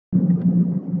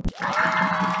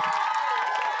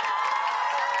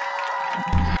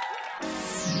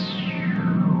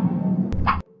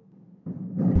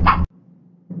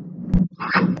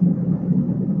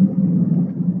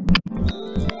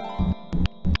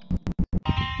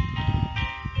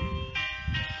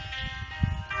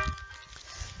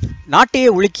நாட்டையே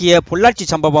உலுக்கிய பொள்ளாச்சி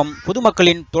சம்பவம்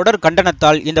பொதுமக்களின் தொடர்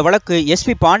கண்டனத்தால் இந்த வழக்கு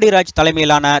எஸ்பி பாண்டியராஜ்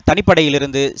தலைமையிலான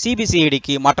தனிப்படையிலிருந்து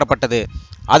சிபிசிஐடிக்கு மாற்றப்பட்டது.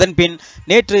 அதன்பின்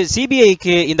நேற்று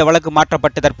சிபிஐக்கு இந்த வழக்கு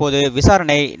மாற்றப்பட்டு தற்போது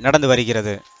விசாரணை நடந்து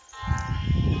வருகிறது.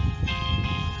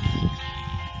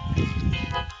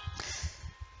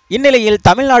 இந்நிலையில்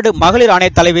தமிழ்நாடு மகளிர்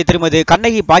ஆணைய தலைவி திருமதி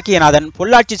கண்ணகி பாக்கியநாதன்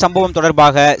பொள்ளாச்சி சம்பவம்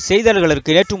தொடர்பாக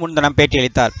செய்தியாளர்களுக்கு நேற்று முன்தினம்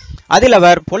பேட்டியளித்தார். அதில்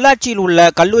அவர் பொள்ளாச்சியில் உள்ள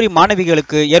கல்லூரி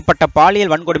மாணவிகளுக்கு ஏற்பட்ட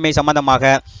பாலியல் வன்கொடுமை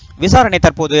சம்பந்தமாக விசாரணை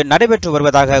தற்போது நடைபெற்று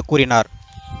வருவதாக கூறினார்.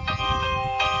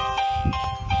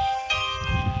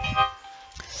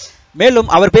 மேலும்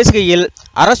அவர் பேசுகையில்,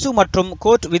 அரசு மற்றும்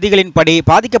கோர்ட் விதிகளின்படி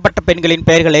பாதிக்கப்பட்ட பெண்களின்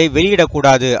பெயர்களை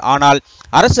வெளியிடக்கூடாது. ஆனால்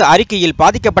அரசு அறிக்கையில்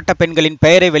பாதிக்கப்பட்ட பெண்களின்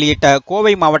பெயரை வெளியிட்ட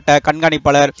கோவை மாவட்ட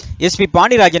கண்காணிப்பாளர் எஸ்பி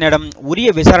பாண்டியராஜனிடம் உரிய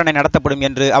விசாரணை நடத்தப்படும்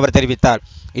என்று அவர் தெரிவித்தார்.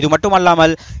 இது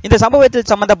மட்டுமல்லாமல் இந்த சம்பவத்தில்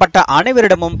சம்பந்தப்பட்ட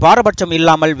அனைவரிடமும் பாரபட்சம்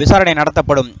இல்லாமல் விசாரணை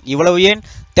நடத்தப்படும். இவ்வளவு ஏன்,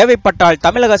 தேவைப்பட்டால்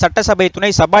தமிழக சட்டசபை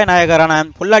துணை சபாநாயகரான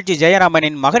பொள்ளாச்சி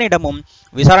ஜெயராமனின் மகனிடமும்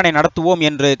விசாரணை நடத்துவோம்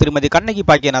என்று திருமதி கண்ணகி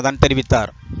பாக்கியநாதன்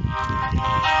தெரிவித்தார்.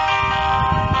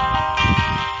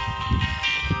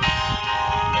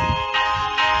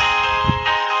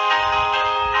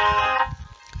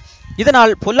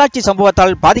 இதனால் பொள்ளாச்சி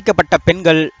சம்பவத்தால் பாதிக்கப்பட்ட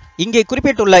பெண்கள் இங்கே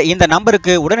குறிப்பிட்டுள்ள இந்த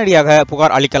நம்பருக்கு உடனடியாக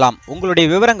புகார் அளிக்கலாம். உங்களுடைய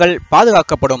விவரங்கள்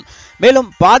பாதுகாக்கப்படும். மேலும்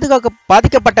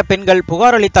பாதிக்கப்பட்ட பெண்கள்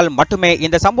புகார் அளித்தால் மட்டுமே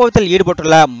இந்த சம்பவத்தில்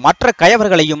ஈடுபட்டுள்ள மற்ற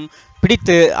கயவர்களையும்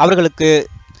பிடித்து அவர்களுக்கு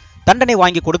தண்டனை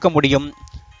வாங்கி கொடுக்க முடியும்.